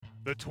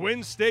The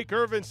Twins stake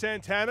Irvin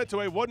Santana to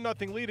a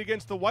 1-0 lead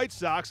against the White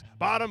Sox.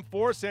 Bottom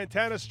 4,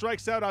 Santana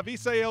strikes out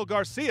Avisail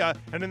Garcia,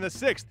 and in the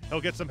 6th,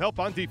 he'll get some help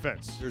on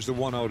defense. Here's the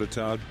 1-0 to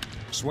Todd.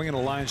 Swinging a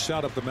line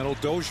shot up the middle.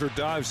 Dozier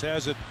dives,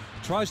 has it,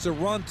 tries to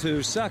run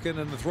to second,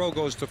 and the throw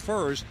goes to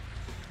first.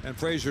 And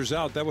Frazier's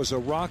out. That was a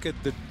rocket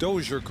that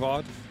Dozier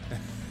caught.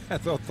 And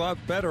thought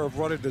better of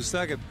running to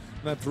second,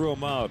 and that threw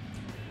him out.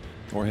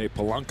 Jorge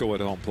Polanco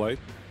at home plate.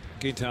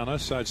 Quintana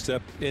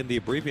sidestep in the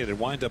abbreviated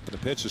windup in the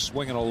pitch is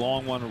swinging a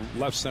long one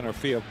left center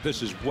field.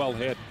 This is well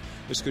hit.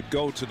 This could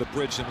go to the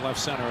bridge in left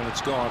center, and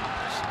it's gone.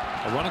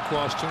 A run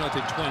across,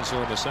 2-0 Twins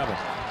here in the 7th.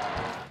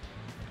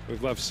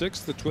 We've left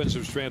 6. The Twins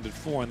have stranded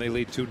 4, and they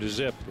lead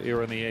 2-0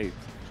 here in the 8th.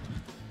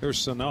 Here's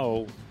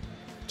Sano.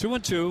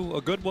 2-2,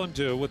 a good one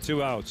too, with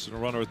 2 outs and a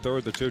runner at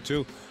third. The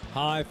 2-2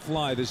 high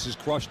fly. This is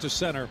crushed to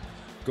center.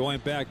 Going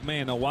back,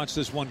 man. Now watch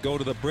this one go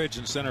to the bridge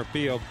in center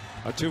field.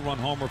 A 2-run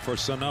homer for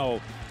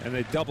Sano, and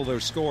they double their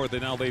score. They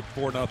now lead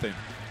 4-0.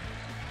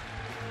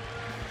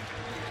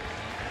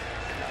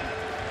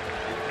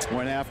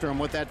 Went after him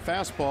with that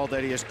fastball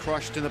that he has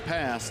crushed in the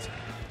past.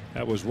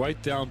 That was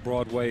right down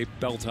Broadway,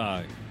 belt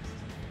high.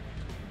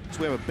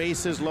 So we have a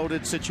bases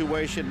loaded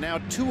situation. Now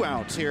 2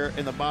 outs here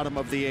in the bottom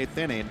of the 8th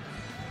inning.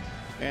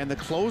 And the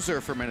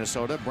closer for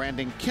Minnesota,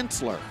 Brandon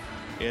Kintzler,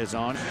 is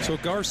on. So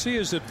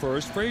Garcia's at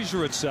first,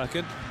 Frazier at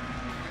second,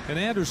 and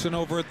Anderson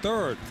over at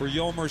third for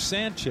Yolmer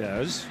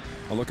Sanchez.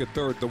 A look at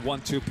third, the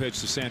 1-2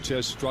 pitch to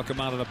Sanchez, struck him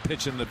out on a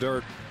pitch in the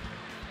dirt.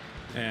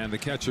 And the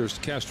catcher's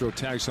Castro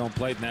tags home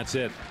plate, and that's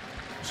it.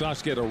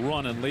 Sox get a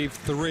run and leave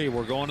 3.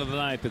 We're going to the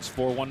 9th. It's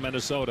 4-1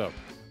 Minnesota.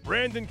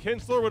 Brandon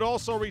Kintzler would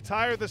also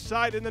retire the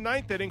side in the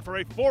 9th inning for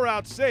a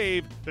 4-out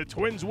save. The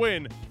Twins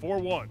win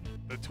 4-1.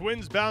 The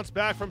Twins bounce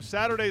back from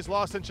Saturday's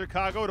loss in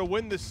Chicago to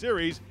win the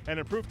series and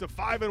improve to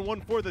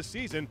 5-1 for the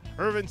season.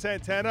 Irvin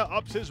Santana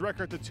ups his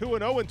record to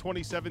 2-0 in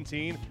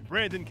 2017.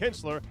 Brandon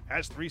Kintzler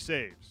has 3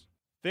 saves.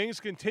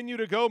 Things continue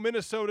to go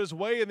Minnesota's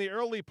way in the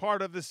early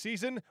part of the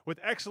season. With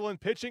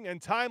excellent pitching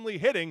and timely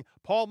hitting,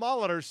 Paul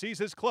Molitor sees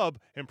his club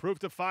improve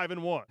to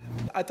 5-1.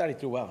 I thought he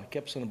threw well. He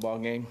kept us in the ball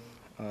game.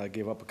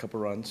 Gave up a couple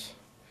runs.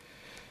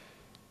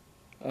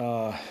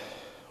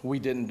 We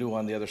didn't do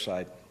on the other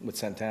side with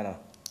Santana.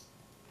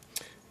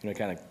 You know,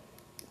 kind of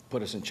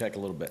put us in check a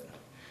little bit.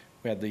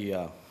 We had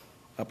the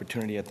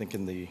opportunity, I think,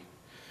 in the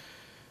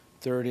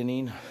 3rd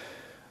inning,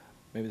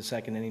 maybe the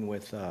 2nd inning,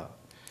 with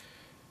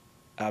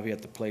Avi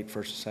at the plate,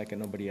 1st and 2nd,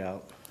 nobody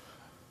out.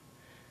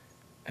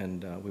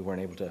 And we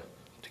weren't able to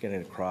get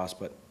it across,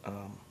 but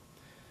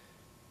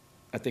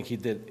I think he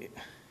did.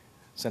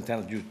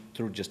 Santana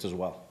threw just as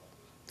well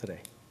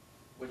today.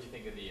 What do you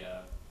think of the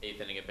 8th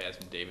inning at bats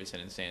from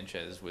Davison and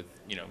Sanchez with,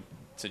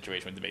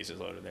 situation with the bases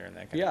loaded there and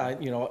that kind of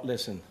thing? Yeah,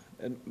 listen,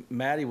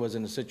 Matty was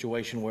in a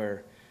situation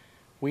where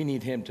we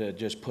need him to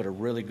just put a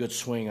really good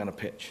swing on a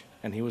pitch.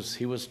 And he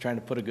was trying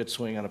to put a good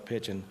swing on a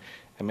pitch and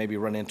maybe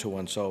run into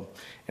one. So,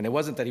 and it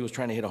wasn't that he was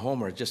trying to hit a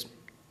homer, just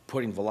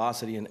putting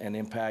velocity and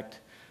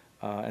impact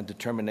and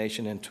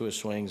determination into his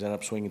swings, ended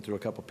up swinging through a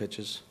couple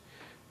pitches.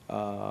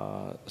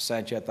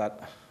 Sanchez, I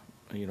thought,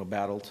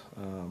 battled.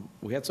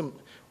 We had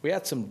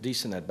some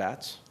decent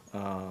at-bats.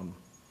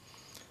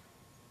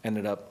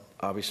 Ended up,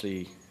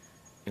 obviously,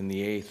 in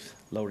the 8th,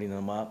 loading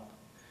them up.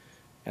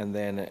 And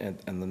then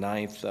in the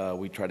 9th,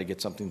 we tried to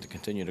get something to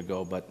continue to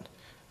go. But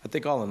I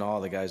think all in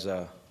all, the guys,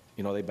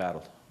 they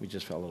battled. We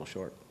just fell a little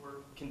short.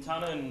 Were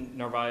Quintana and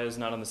Narvaez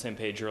not on the same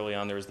page early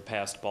on? There was the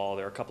passed ball.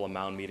 There were a couple of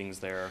mound meetings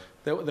there.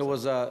 There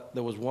was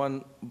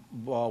one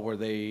ball where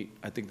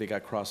I think they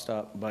got crossed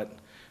up. But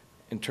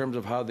in terms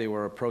of how they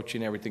were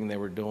approaching everything they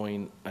were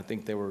doing, I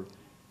think they were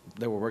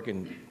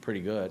working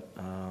pretty good.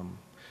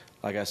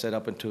 Like I said,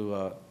 up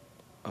until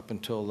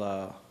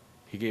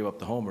he gave up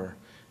the homer,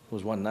 it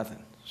was 1-0.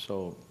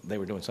 So they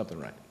were doing something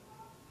right.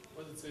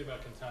 What does it say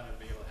about Quintana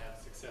being able to have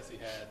the success he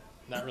had,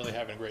 not really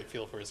having a great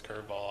feel for his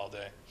curveball all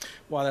day?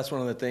 Well, that's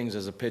one of the things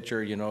as a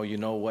pitcher, you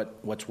know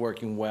what's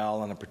working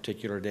well on a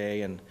particular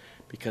day, and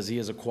because he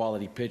is a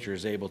quality pitcher,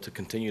 is able to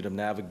continue to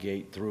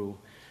navigate through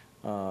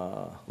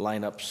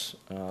lineups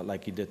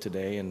like he did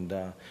today, and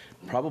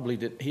probably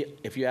did.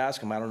 If you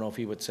ask him, I don't know if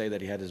he would say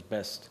that he had his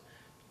best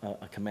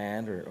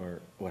command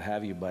or what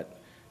have you, but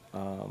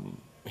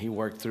he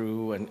worked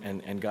through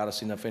and got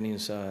us enough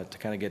innings to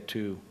kind of get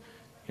to,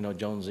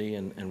 Jonesy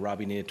and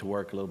Robbie needed to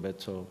work a little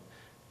bit, so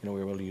we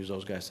were able to use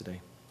those guys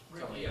today.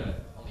 It's only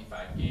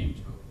 5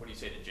 games. What do you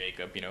say to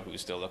Jacob, who's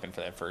still looking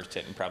for that first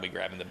hit and probably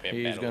grabbing the bat?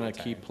 He's going to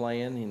keep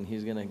playing, and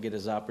he's going to get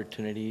his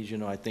opportunities.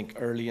 I think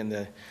early in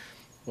the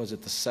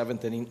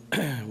 7th inning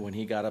when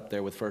he got up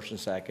there with 1st and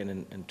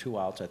 2nd and 2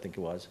 outs, I think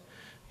it was.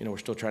 We're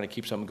still trying to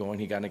keep something going.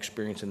 He got an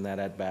experience in that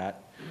at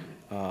bat.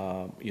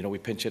 We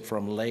pinch hit for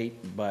him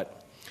late,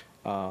 but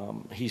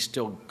he's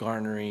still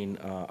garnering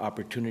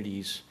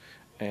opportunities,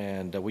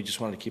 and we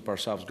just wanted to keep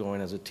ourselves going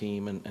as a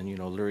team. And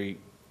Lurie,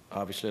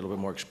 obviously a little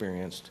bit more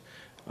experienced.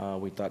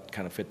 We thought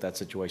kind of fit that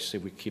situation, see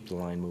if we could keep the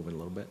line moving a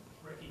little bit.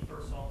 Ricky,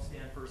 first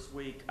homestand, first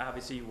week.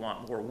 Obviously, you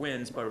want more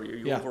wins, but are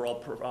you Yeah.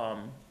 overall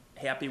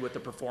happy with the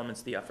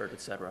performance, the effort,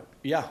 et cetera?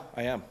 Yeah,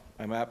 I am.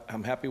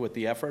 I'm happy with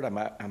the effort.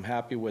 I'm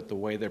happy with the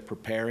way they're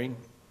preparing.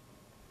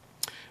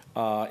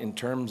 In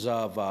terms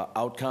of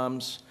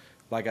outcomes,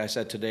 like I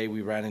said today,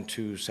 we ran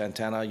into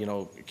Santana. You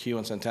know, Q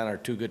and Santana are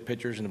two good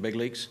pitchers in the big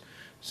leagues.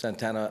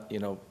 Santana, you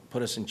know,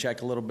 put us in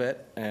check a little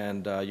bit,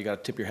 and you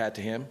got to tip your hat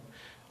to him.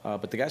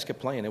 But the guys kept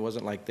playing. It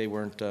wasn't like they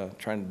weren't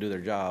trying to do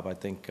their job. I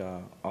think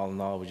all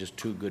in all, it was just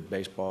two good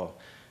baseball,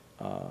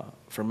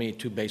 for me,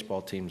 two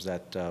baseball teams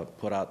that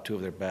put out two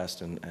of their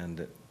best,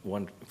 and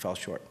one fell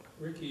short.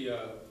 Ricky,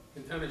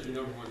 Quintana's your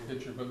number one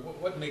pitcher, but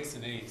what makes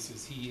an ace?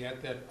 Is he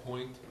at that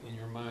point in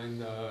your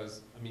mind? I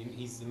mean,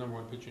 he's the number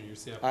one pitcher in your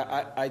staff.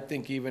 I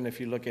think even if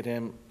you look at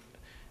him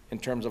in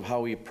terms of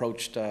how he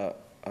approached the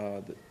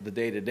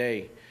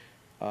day-to-day,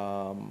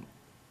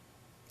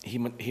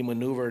 he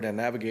maneuvered and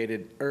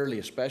navigated early,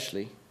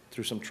 especially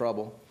through some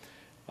trouble.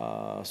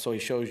 So he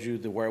shows you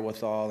the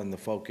wherewithal and the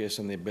focus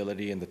and the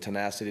ability and the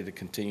tenacity to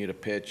continue to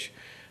pitch.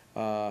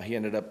 He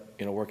ended up,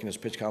 you know, working his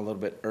pitch count a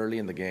little bit early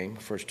in the game.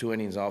 First two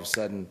innings, all of a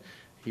sudden,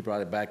 he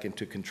brought it back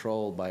into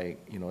control by,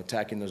 you know,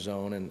 attacking the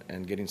zone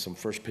and getting some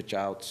first pitch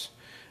outs.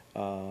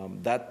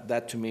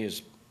 That to me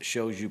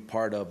shows you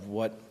part of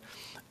what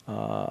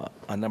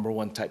a number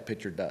one type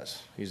pitcher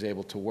does. He's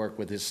able to work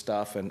with his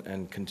stuff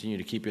and continue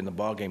to keep you in the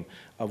ballgame,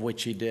 of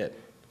which he did.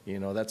 You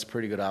know, that's a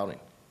pretty good outing.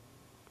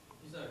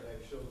 He's not a guy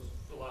who shows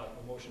a lot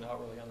of emotion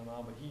out really on the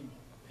mound, but he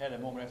had a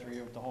moment after he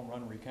hit the home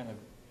run where he kind of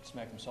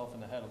smacked himself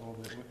in the head a little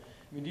bit.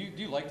 I mean, do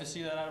you like to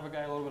see that out of a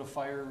guy, a little bit of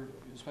fire,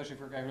 especially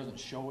for a guy who doesn't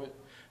show it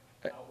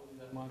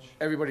that much?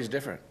 Everybody's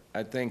different.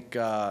 I think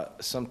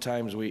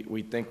sometimes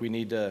we think we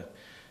need to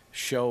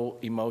show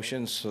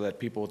emotions so that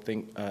people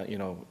think, you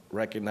know,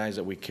 recognize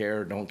that we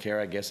care or don't care,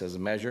 I guess, as a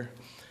measure.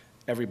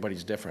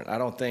 Everybody's different. I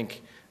don't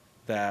think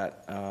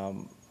that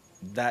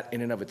that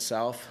in and of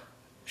itself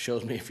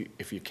shows me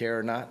if you care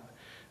or not.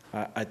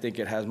 I think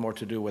it has more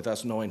to do with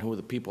us knowing who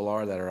the people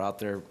are that are out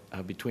there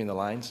between the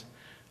lines.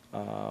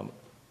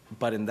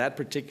 But in that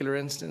particular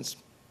instance,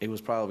 it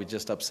was probably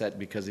just upset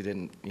because he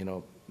didn't, you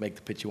know, make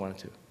the pitch he wanted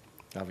to,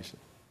 obviously.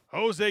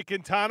 Jose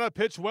Quintana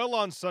pitched well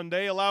on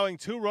Sunday, allowing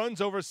 2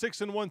 runs over 6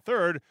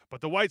 1/3,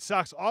 but the White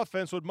Sox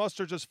offense would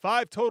muster just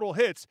 5 total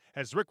hits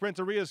as Rick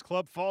Renteria's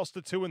club falls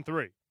to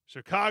 2-3.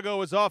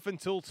 Chicago is off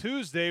until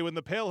Tuesday when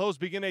the Pale Hose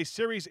begin a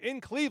series in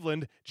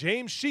Cleveland.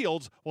 James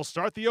Shields will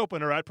start the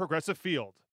opener at Progressive Field.